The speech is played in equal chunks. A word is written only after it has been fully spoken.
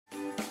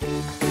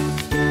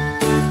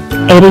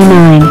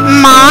89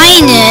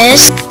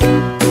 minus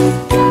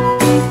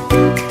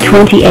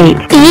 28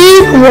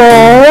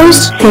 equals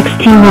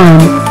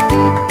 61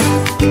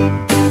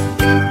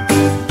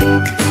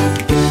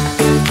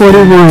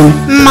 41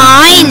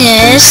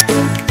 minus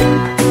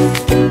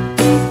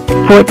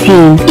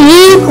 14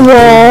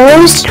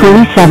 equals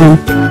 27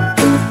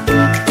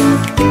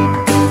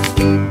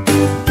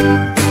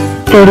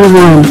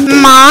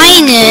 31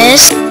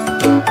 minus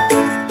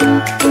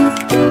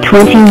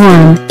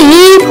 21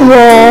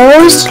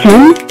 equals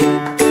 10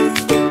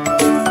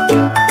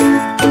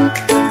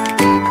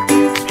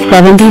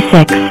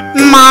 76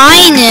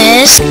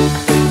 minus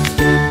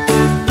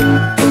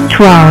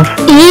 12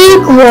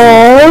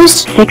 equals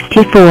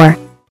 64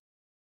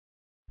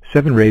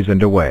 7 raised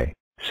and away.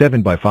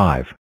 7 by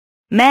 5.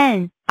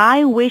 Man,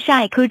 I wish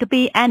I could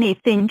be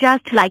anything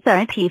just like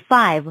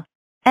 35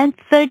 and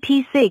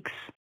 36.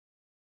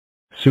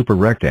 Super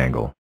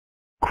rectangle.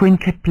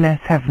 Quintuple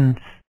sevens.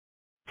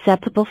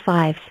 Septuple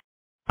 5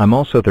 I'm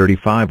also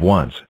 35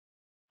 once.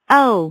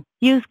 Oh,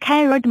 you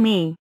scared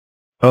me.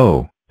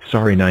 Oh,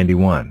 sorry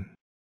 91.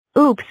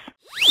 Oops.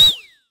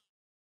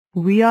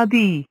 We are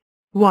the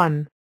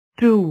 1,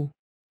 2,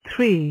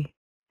 3,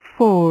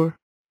 4,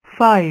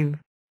 5,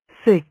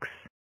 6,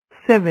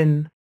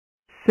 7,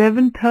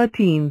 7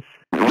 13s.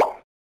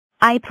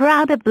 I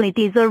probably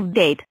deserved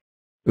it.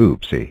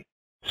 Oopsie.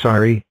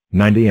 Sorry,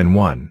 90 and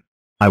 1.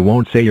 I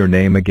won't say your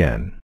name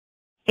again.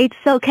 It's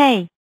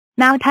okay.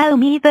 Now tell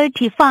me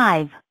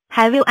 35.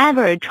 Have you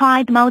ever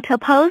tried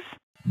multiples?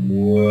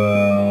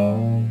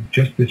 Well,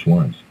 just this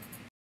once.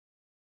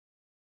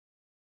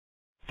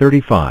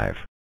 35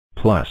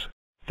 plus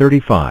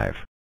 35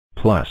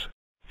 plus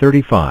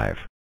 35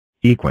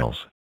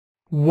 equals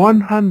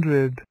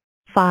 100.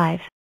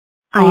 5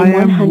 I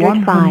am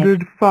 105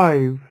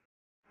 105.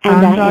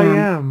 and I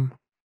am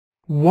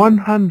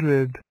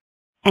 100.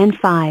 and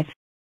 5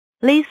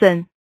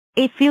 Listen,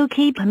 if you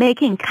keep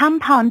making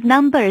compound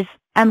numbers,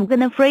 I'm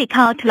gonna freak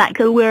out like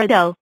a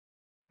weirdo.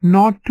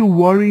 Not to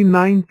worry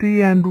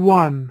 90 and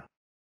 1.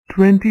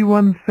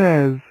 21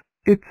 says,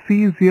 it's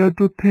easier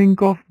to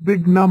think of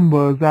big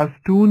numbers as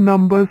two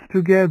numbers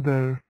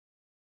together.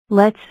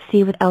 Let's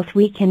see what else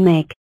we can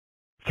make.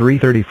 3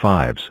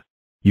 35s.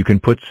 You can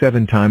put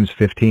 7 times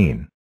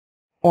 15.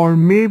 Or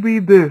maybe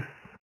this.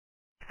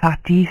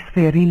 That is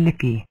very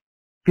lucky.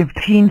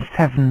 15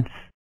 sevens.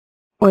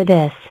 Or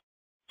this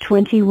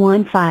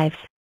 21 5s.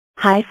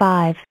 High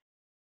 5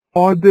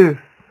 Or this.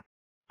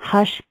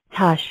 Hush,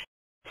 hush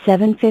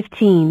 7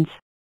 15s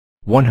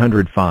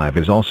 105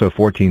 is also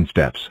 14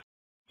 steps.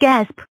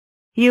 Gasp.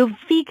 You've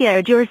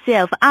figured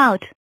yourself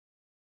out.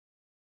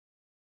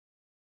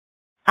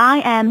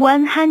 I am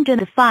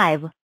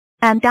 105,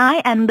 and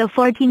I am the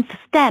 14th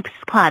step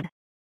squad.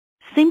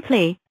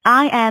 Simply,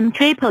 I am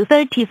triple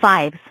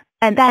 35s,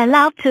 and I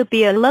love to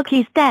be a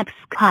lucky step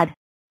squad.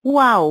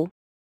 Wow!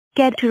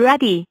 Get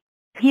ready.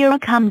 Here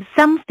comes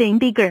something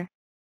bigger.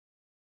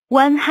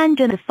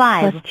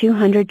 105 plus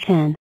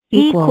 210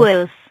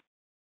 equals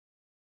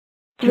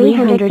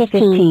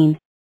 315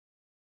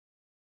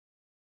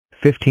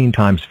 15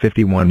 times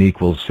 51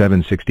 equals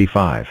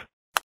 765.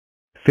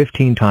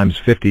 15 times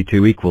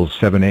 52 equals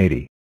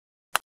 780.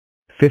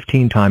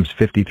 15 times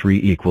 53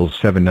 equals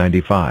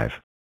 795.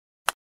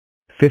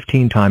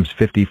 15 times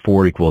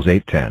 54 equals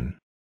 810.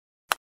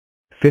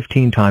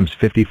 15 times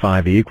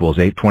 55 equals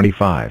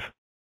 825.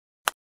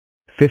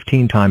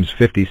 15 times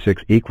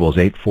 56 equals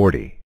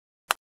 840.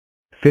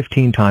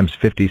 15 times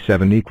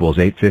 57 equals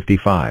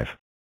 855.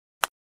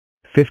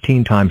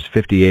 15 times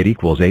 58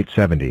 equals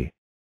 870.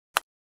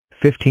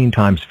 15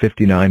 times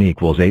 59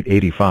 equals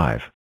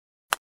 885.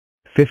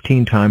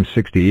 15 times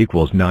 60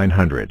 equals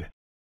 900.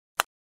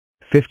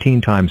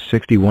 15 times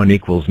 61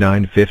 equals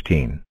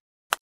 915.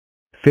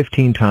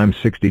 15 times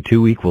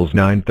 62 equals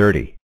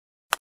 930.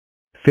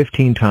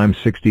 15 times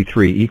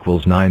 63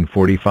 equals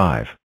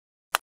 945.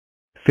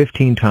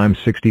 15 times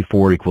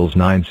 64 equals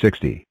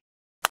 960.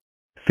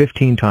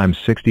 15 times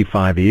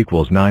 65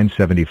 equals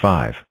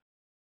 975.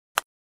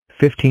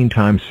 15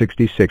 times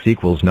 66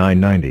 equals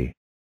 990.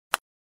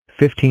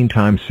 15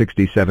 times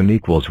 67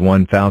 equals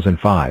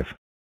 1005.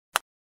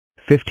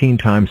 15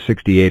 times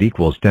 68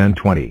 equals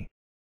 1020.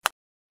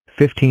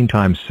 15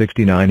 times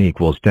 69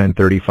 equals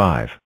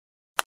 1035.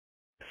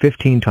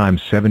 15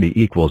 times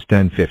 70 equals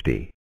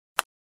 1050.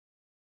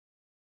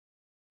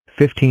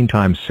 15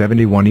 times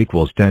 71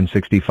 equals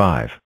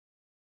 1065.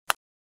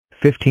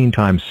 15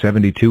 times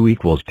 72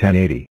 equals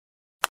 1080.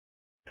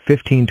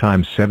 15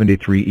 times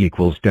 73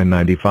 equals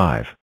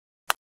 1095.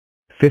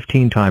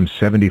 15 times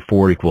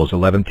 74 equals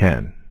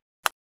 1110.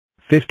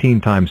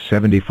 15 times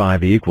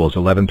 75 equals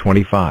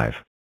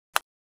 1125.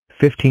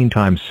 15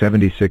 times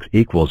 76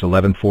 equals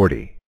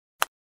 1140.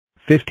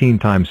 15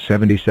 times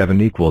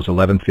 77 equals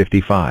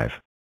 1155.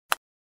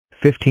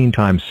 15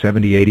 times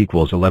 78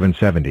 equals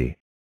 1170.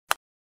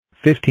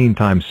 15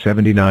 times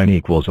 79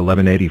 equals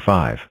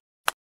 1185.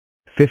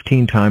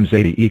 15 times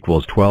 80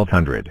 equals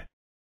 1200.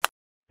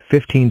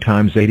 15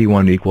 times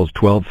 81 equals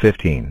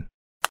 1215.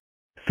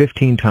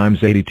 15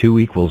 times 82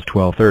 equals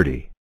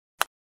 1230.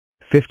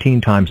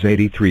 15 times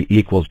 83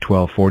 equals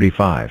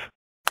 1245.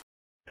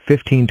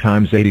 15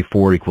 times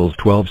 84 equals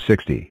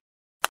 1260.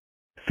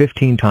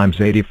 15 times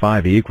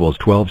 85 equals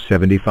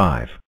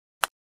 1275.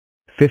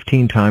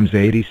 15 times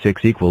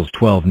 86 equals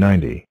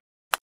 1290.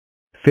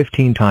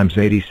 15 times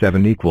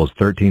 87 equals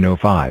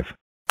 1305.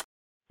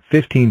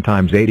 15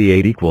 times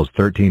 88 equals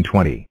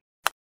 1320.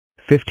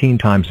 15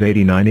 times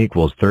 89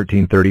 equals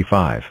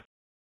 1335.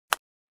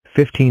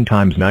 15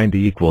 times 90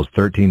 equals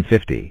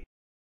 1350.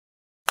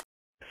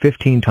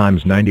 15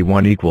 times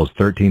 91 equals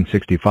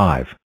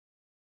 1365.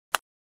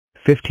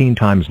 15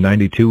 times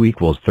 92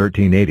 equals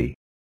 1380.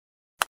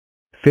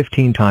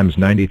 15 times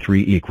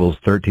 93 equals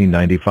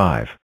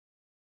 1395.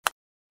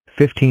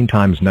 15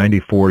 times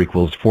 94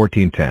 equals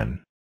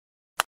 1410.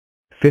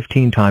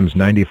 15 times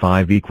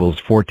 95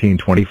 equals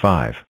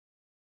 1425.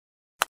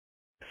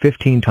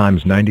 15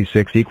 times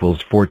 96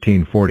 equals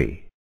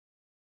 1440.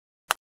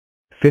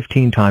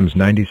 15 times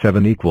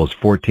 97 equals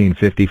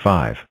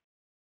 1455.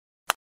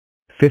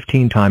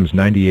 15 times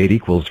 98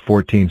 equals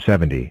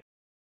 1470.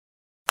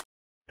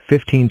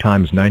 15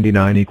 times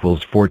 99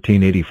 equals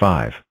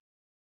 1485.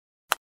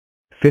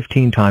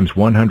 15 times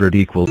 100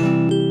 equals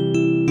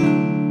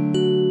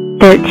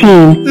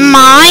 13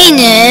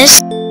 minus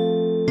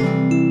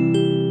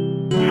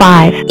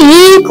 5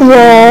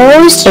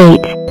 equals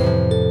 8.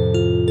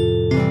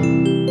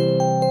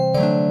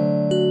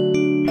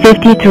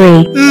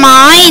 53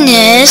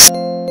 minus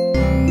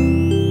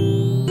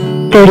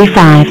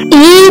 35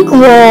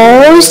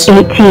 equals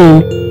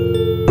 18.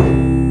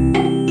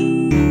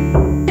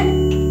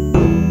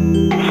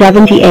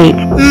 78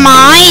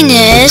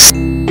 minus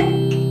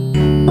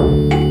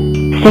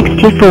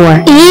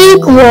 64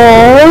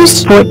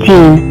 equals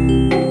 14.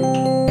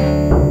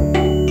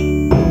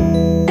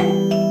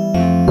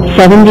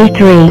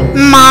 73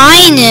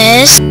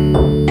 minus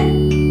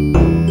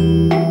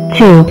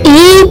 2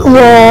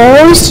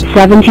 equals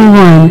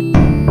 71.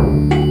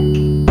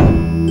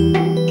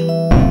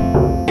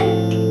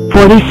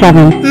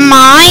 47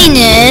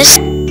 minus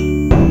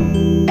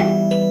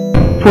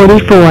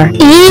 44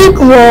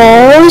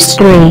 equals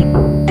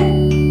 3.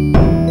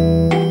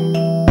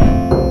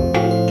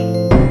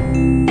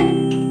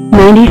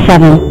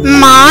 97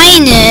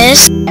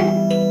 minus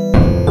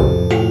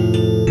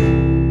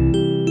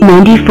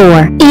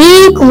 94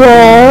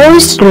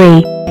 equals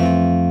 3.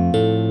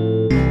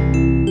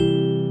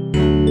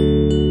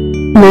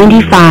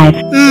 95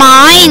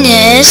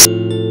 minus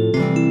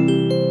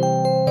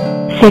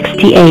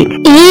 68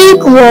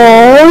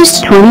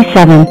 equals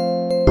 27.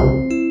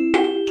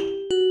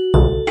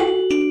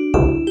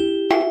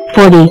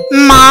 40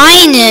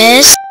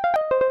 minus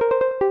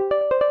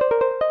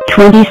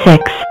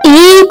 26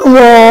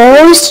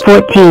 equals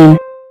 14.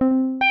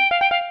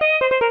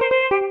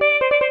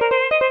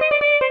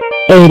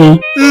 80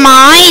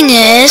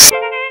 minus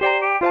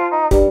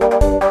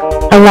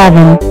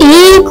 11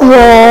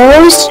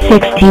 equals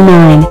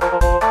 69.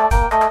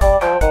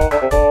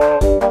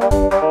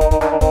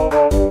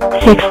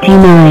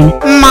 69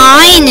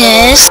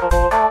 minus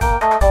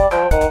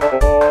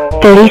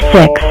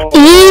 36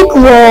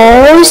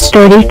 equals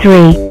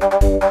 33.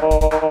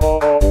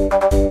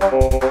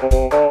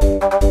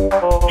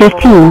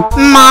 15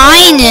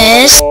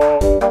 minus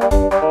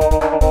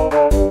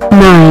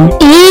 9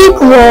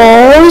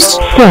 equals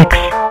 6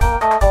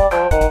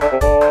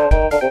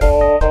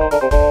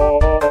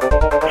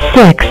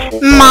 6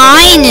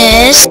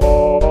 minus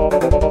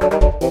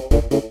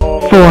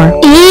 4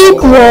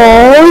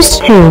 equals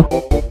 2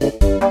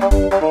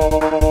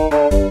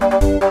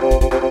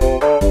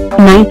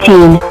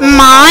 19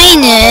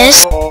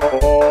 minus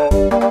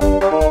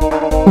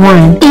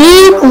 1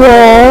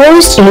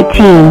 equals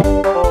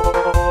 18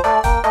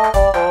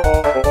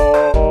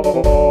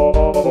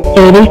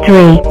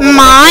 83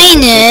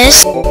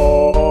 minus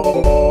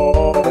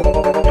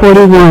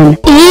 41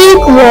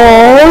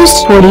 equals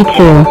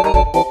 42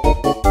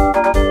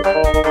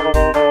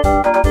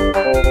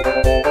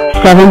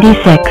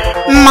 76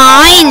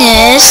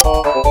 minus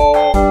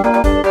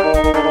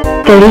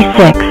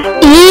 36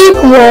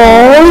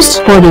 equals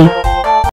 40